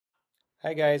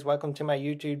Hi guys, welcome to my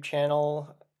YouTube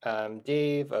channel. I'm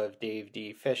Dave of Dave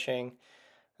D Fishing.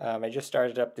 I just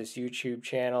started up this YouTube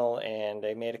channel and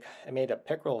I made a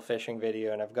pickerel fishing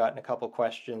video, and I've gotten a couple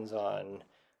questions on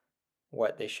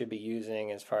what they should be using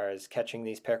as far as catching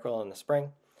these pickerel in the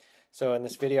spring. So in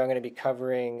this video I'm going to be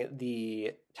covering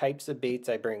the types of baits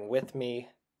I bring with me,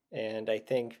 and I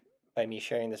think by me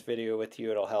sharing this video with you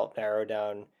it'll help narrow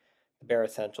down the bare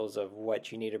essentials of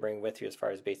what you need to bring with you as far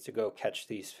as baits to go catch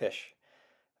these fish.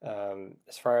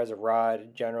 As far as a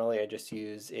rod, generally I just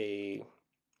use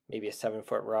maybe a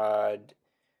 7-foot rod,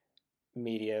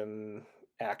 medium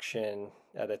action,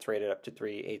 that's rated up to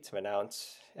 3/8 of an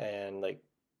ounce, and like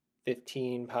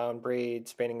 15-pound braid,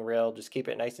 spinning reel. Just keep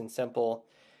it nice and simple.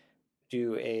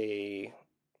 Do a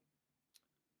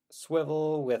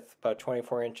swivel with about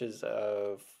 24 inches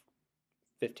of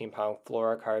 15-pound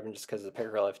fluorocarbon, just because the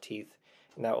pickerel have teeth,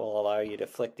 and that will allow you to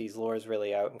flick these lures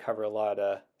really out and cover a lot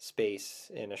of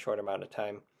space in a short amount of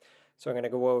time. So I'm going to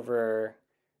go over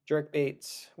jerk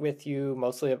baits with you.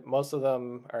 Most of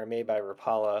them are made by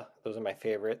Rapala. Those are my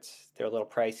favorites. They're a little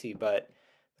pricey, but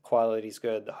the quality's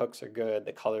good, the hooks are good,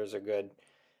 the colors are good.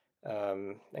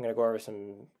 I'm going to go over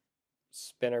some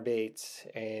spinner baits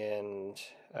and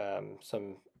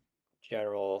some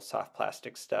general soft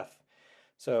plastic stuff.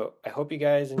 So I hope you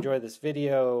guys enjoy this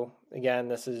video. Again,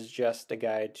 this is just a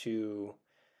guide to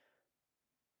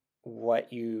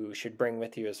what you should bring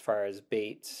with you as far as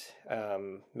baits.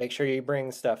 Make sure you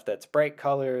bring stuff that's bright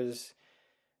colors.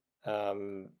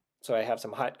 So I have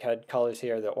some hot colors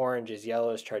here. The oranges,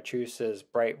 yellows, chartreuses,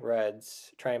 bright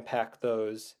reds. Try and pack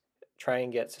those. Try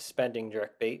and get suspending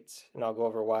jerk baits, and I'll go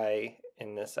over why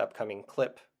in this upcoming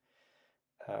clip.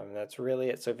 That's really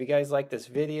it. So if you guys like this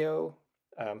video,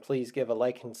 please give a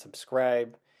like and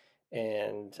subscribe,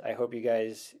 and I hope you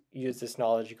guys use this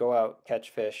knowledge to go out, catch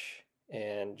fish,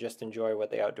 and just enjoy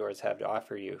what the outdoors have to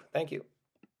offer you. Thank you.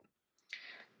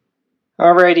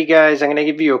 Alrighty guys, I'm going to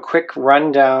give you a quick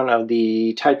rundown of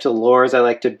the types of lures I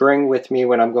like to bring with me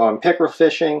when I'm going pickerel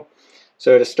fishing.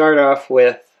 So to start off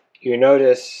with, you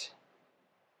notice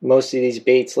most of these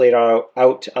baits laid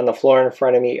out on the floor in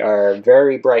front of me are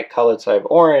very bright colored. So I have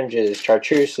oranges,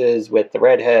 chartreuses with the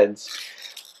red heads,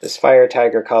 this fire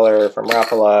tiger color from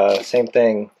Rapala, same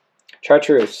thing,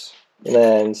 chartreuse. And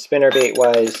then spinner bait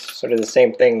wise, sort of the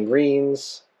same thing,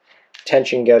 greens,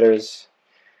 tension getters,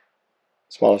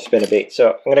 smaller spinner bait.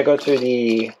 So I'm going to go through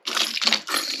the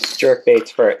jerk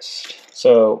baits first.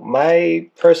 So my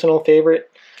personal favorite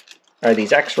are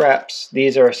these X-Wraps.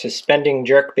 These are suspending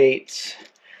jerk baits.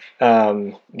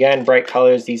 Again, bright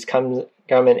colors. These come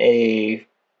in a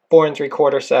 4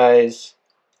 3/4 size,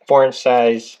 4-inch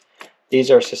size. These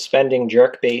are suspending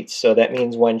jerk baits, so that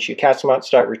means once you cast them out,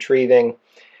 start retrieving,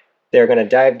 they're going to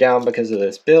dive down because of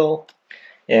this bill,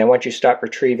 and once you stop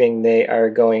retrieving, they are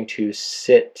going to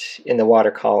sit in the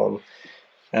water column.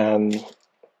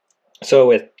 So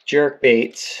with jerk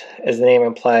baits, as the name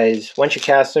implies, once you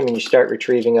cast them and you start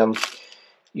retrieving them,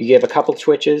 you give a couple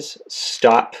twitches,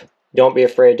 stop. Don't be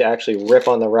afraid to actually rip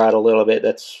on the rod a little bit.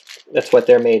 That's what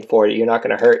they're made for. You're not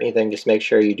going to hurt anything. Just make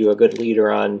sure you do a good leader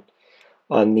on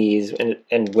these,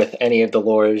 and with any of the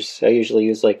lures. I usually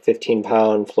use like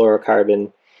 15-pound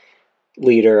fluorocarbon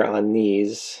leader on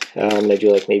these. I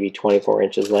do like maybe 24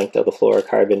 inches length of the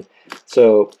fluorocarbon.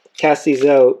 So cast these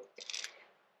out,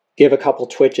 give a couple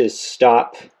twitches,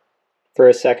 stop for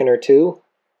a second or two,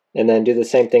 and then do the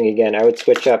same thing again. I would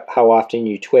switch up how often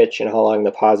you twitch and how long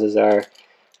the pauses are.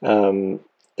 The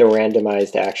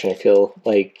randomized action, I feel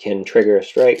like, can trigger a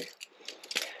strike.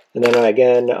 And then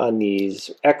again on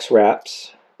these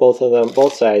X-Wraps,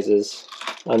 both sizes,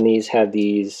 on these have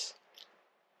these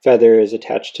feathers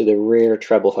attached to the rear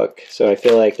treble hook. So I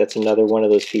feel like that's another one of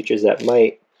those features that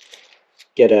might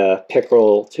get a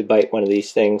pickerel to bite one of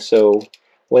these things. So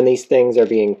when these things are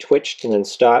being twitched and then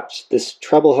stopped, this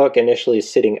treble hook initially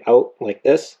is sitting out like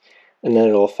this, and then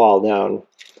it'll fall down.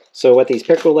 So what these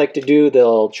pickerel like to do,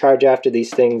 they'll charge after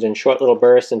these things in short little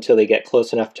bursts until they get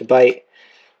close enough to bite.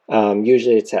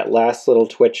 Usually it's that last little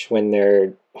twitch when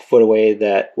they're a foot away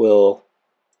that will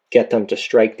get them to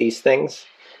strike these things.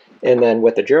 And then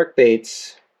with the jerk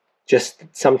baits, just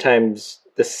sometimes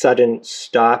the sudden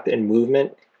stop in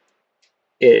movement,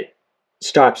 it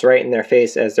stops right in their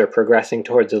face as they're progressing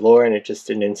towards the lure, and it's just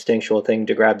an instinctual thing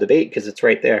to grab the bait because it's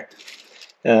right there.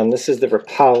 This is the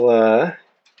Rapala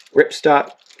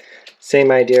Ripstop.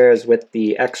 Same idea as with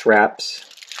the X-Wraps.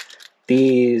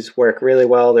 These work really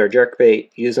well. They're jerk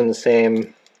bait. Use them the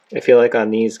same. I feel like on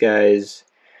these guys,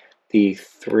 the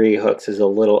 3 hooks is a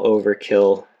little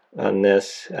overkill on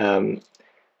this.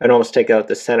 I'd almost take out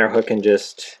the center hook and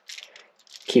just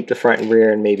keep the front and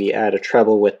rear and maybe add a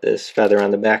treble with this feather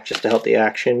on the back just to help the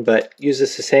action, but use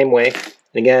this the same way.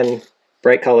 And again,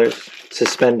 bright colors,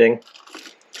 suspending.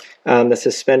 The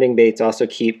suspending baits also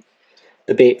keep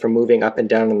the bait from moving up and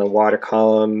down in the water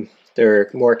column. They're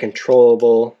more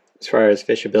controllable as far as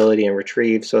fishability and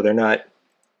retrieve, so they're not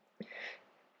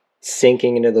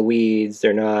sinking into the weeds,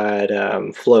 they're not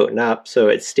floating up, so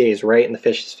it stays right in the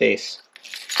fish's face,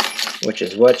 which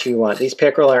is what you want. These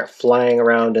pickerel aren't flying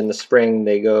around in the spring.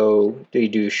 They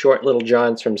do short little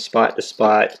jaunts from spot to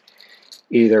spot,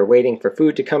 either waiting for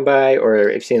food to come by,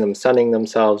 or I've seen them sunning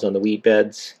themselves on the weed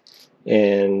beds.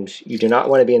 And you do not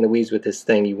want to be in the weeds with this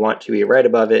thing. You want to be right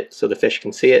above it so the fish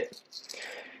can see it.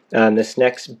 This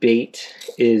next bait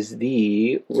is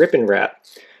the Rip and Wrap.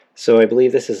 So I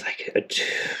believe this is like a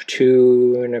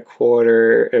 2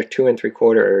 1/4 or 2 3/4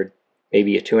 or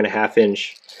maybe a 2.5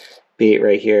 inch bait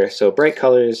right here. So bright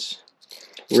colors,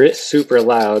 super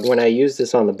loud. When I use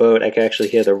this on the boat, I can actually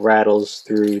hear the rattles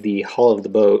through the hull of the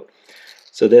boat.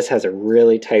 So this has a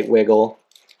really tight wiggle.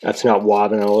 It's not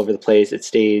wobbling all over the place. It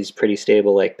stays pretty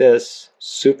stable like this.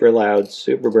 Super loud,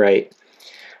 super bright.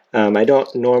 I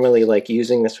don't normally like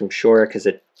using this from shore because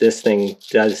this thing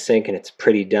does sink and it's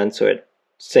pretty dense, so it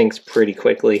sinks pretty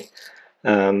quickly.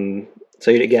 So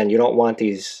again, you don't want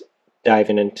these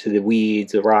diving into the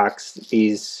weeds, the rocks.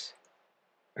 These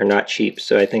are not cheap,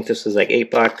 so I think this was like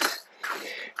 $8.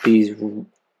 These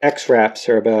X-Wraps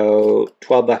are about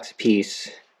 $12 a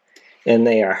piece, and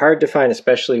they are hard to find,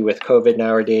 especially with COVID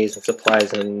nowadays and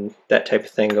supplies and that type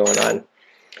of thing going on.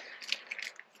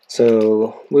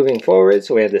 So moving forward,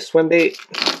 so we have the swim bait.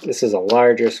 This is a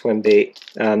larger swim bait.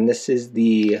 This is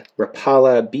the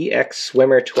Rapala BX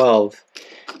Swimmer 12.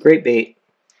 Great bait.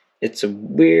 It's a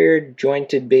weird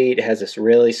jointed bait. It has this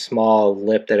really small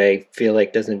lip that I feel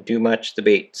like doesn't do much. The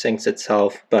bait sinks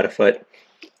itself about a foot.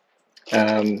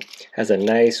 Has a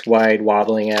nice wide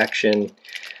wobbling action.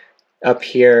 Up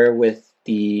here with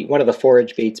one of the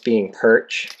forage baits being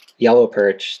perch, yellow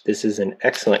perch. This is an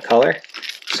excellent color.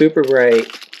 Super bright,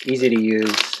 easy to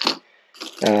use.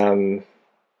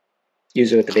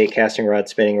 Use it with the bait casting rod,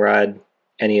 spinning rod,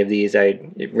 any of these.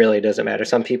 It really doesn't matter.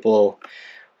 Some people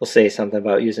will say something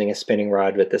about using a spinning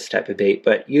rod with this type of bait,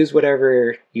 but use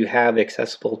whatever you have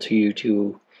accessible to you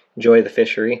to enjoy the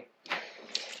fishery.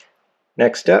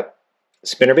 Next up,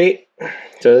 spinnerbait.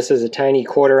 So this is a tiny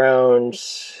 1/4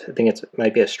 ounce, I think it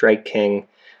might be a Strike King,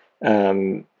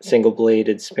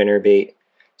 single-bladed spinnerbait.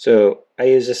 So I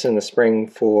use this in the spring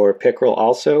for pickerel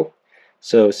also.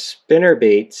 So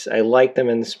spinnerbaits, I like them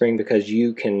in the spring because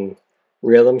you can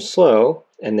reel them slow,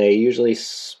 and they usually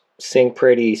sink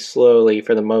pretty slowly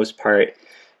for the most part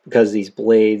because these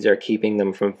blades are keeping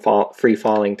them from free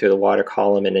falling through the water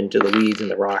column and into the weeds and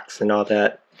the rocks and all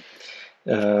that.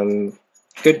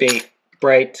 Good bait.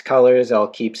 Bright colors, I'll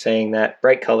keep saying that.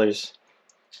 Bright colors.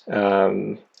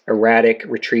 Erratic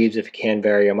retrieves if you can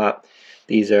vary them up.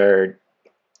 These are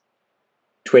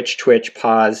twitch, twitch,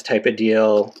 pause type of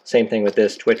deal. Same thing with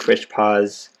this, twitch, twitch,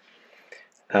 pause.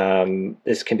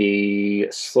 This can be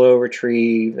slow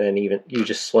retrieve, and even you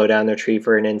just slow down the retrieve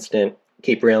for an instant,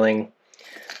 keep reeling.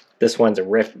 This one's a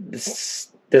rip.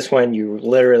 This one you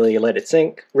literally let it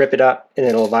sink, rip it up, and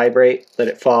it'll vibrate, let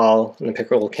it fall, and the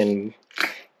pickerel can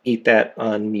eat that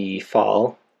on the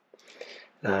fall.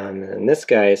 And this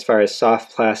guy, as far as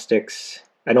soft plastics,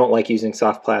 I don't like using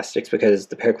soft plastics because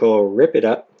the pickerel will rip it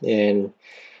up, and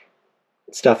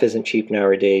stuff isn't cheap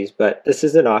nowadays, but this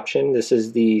is an option. This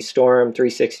is the Storm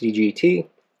 360 GT.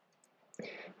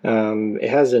 It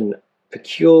has a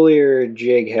peculiar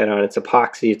jig head on it. It's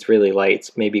epoxy. It's really light.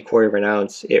 It's maybe 1/4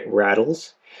 ounce. It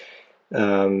rattles.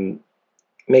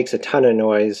 Makes a ton of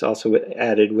noise. Also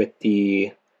added with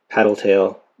the paddle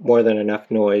tail, more than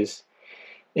enough noise.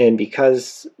 And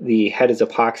because the head is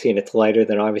epoxy and it's lighter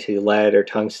than obviously lead or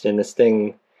tungsten, this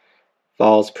thing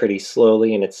falls pretty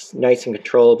slowly and it's nice and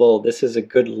controllable. This is a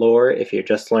good lure if you're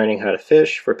just learning how to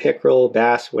fish for pickerel,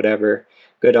 bass, whatever.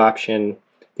 Good option.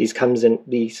 These come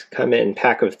in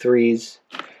pack of 3s.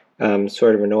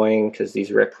 Sort of annoying because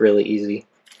these rip really easy.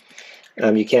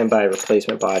 You can buy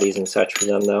replacement bodies and such for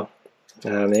them though.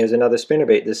 Here's another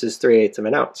spinnerbait. This is 3/8 of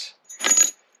an ounce.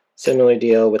 Similar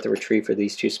deal with the retrieve for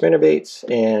these two spinnerbaits.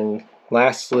 And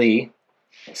lastly,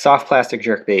 soft plastic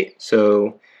jerkbait.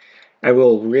 So I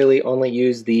will really only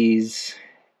use these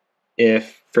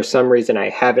if for some reason I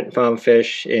haven't found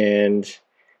fish and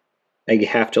I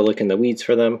have to look in the weeds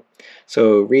for them.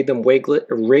 So read them weedless.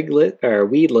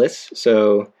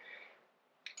 So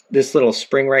this little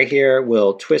spring right here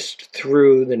will twist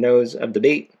through the nose of the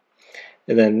bait,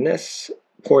 and then this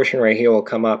portion right here will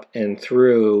come up and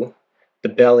through the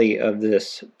belly of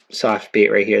this soft bait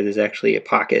right here, there's actually a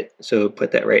pocket, so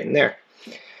put that right in there.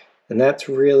 And that's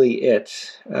really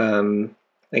it. Like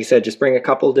I said, just bring a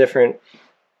couple different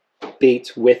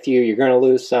baits with you. You're going to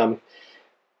lose some.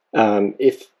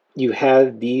 If you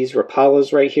have these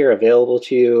Rapalas right here available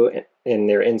to you and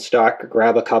they're in stock,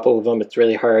 grab a couple of them. It's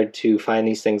really hard to find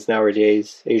these things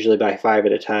nowadays. I usually buy 5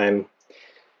 at a time.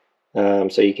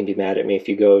 So you can be mad at me if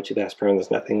you go to Bass Pro and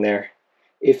there's nothing there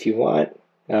if you want.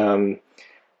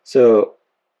 So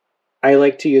I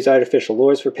like to use artificial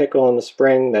lures for pickerel in the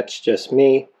spring. That's just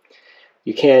me.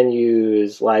 You can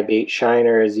use live bait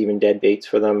shiners, even dead baits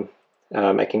for them.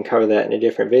 I can cover that in a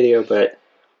different video, but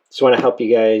just want to help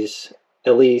you guys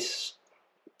at least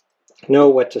know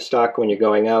what to stock when you're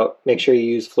going out. Make sure you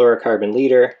use fluorocarbon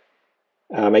leader.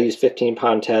 I use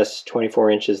 15-pound test, 24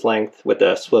 inches length with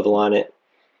a swivel on it,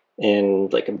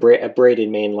 and like a braided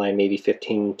main line, maybe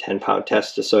 15, 10-pound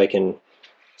test, just so I can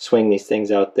swing these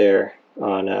things out there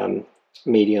on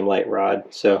medium light rod.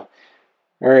 So,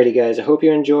 alrighty guys, I hope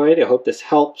you enjoyed. I hope this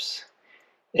helps.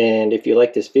 And if you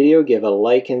like this video, give a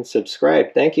like and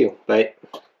subscribe. Thank you. Bye.